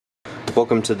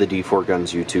Welcome to the D4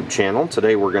 Guns YouTube channel.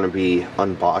 Today we're going to be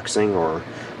unboxing or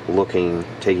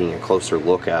taking a closer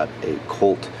look at a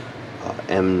Colt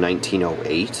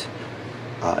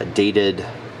M1908, dated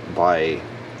by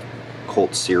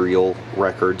Colt serial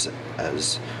records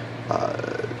as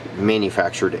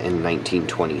manufactured in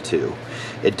 1922.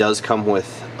 It does come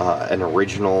with an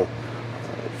original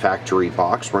factory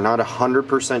box. We're not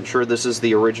 100% sure this is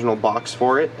the original box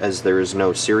for it, as there is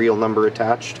no serial number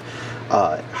attached.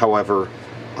 However,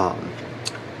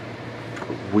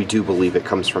 we do believe it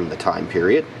comes from the time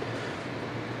period.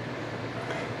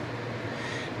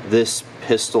 This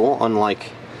pistol,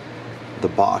 unlike the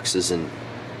box, is in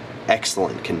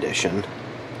excellent condition.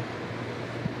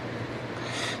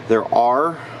 There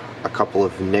are a couple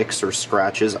of nicks or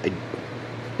scratches.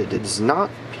 It is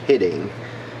not pitting.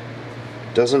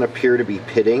 Doesn't appear to be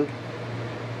pitting.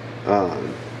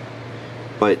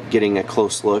 But getting a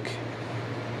close look,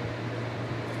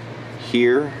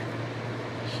 here,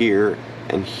 here,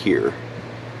 and here.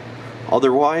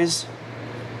 Otherwise,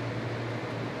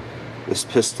 this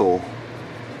pistol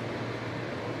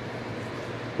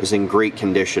is in great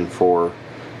condition for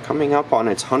coming up on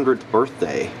its 100th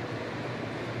birthday.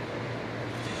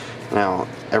 Now,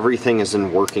 everything is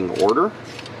in working order.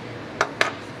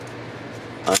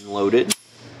 Unloaded.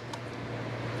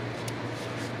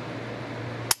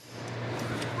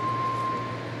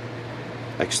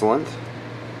 Excellent.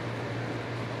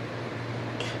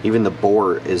 Even the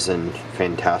bore is in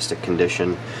fantastic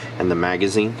condition, and the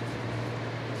magazine.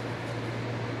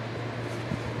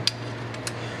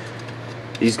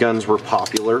 These guns were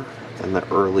popular in the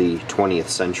early 20th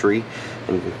century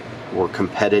and were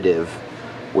competitive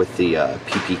with the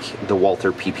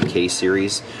Walther PPK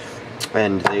series,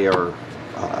 and they are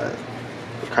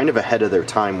kind of ahead of their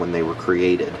time when they were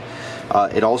created.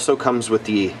 It also comes with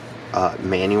the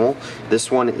manual.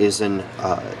 This one is in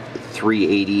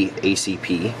 380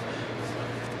 ACP,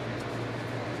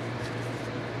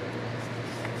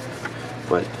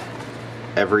 but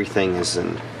everything is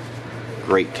in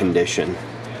great condition.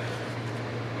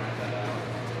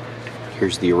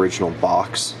 Here's the original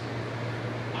box.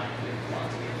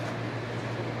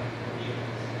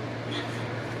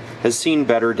 Has seen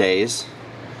better days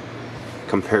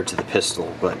compared to the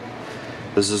pistol, but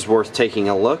this is worth taking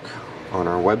a look on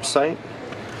our website,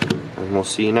 and we'll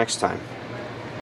see you next time.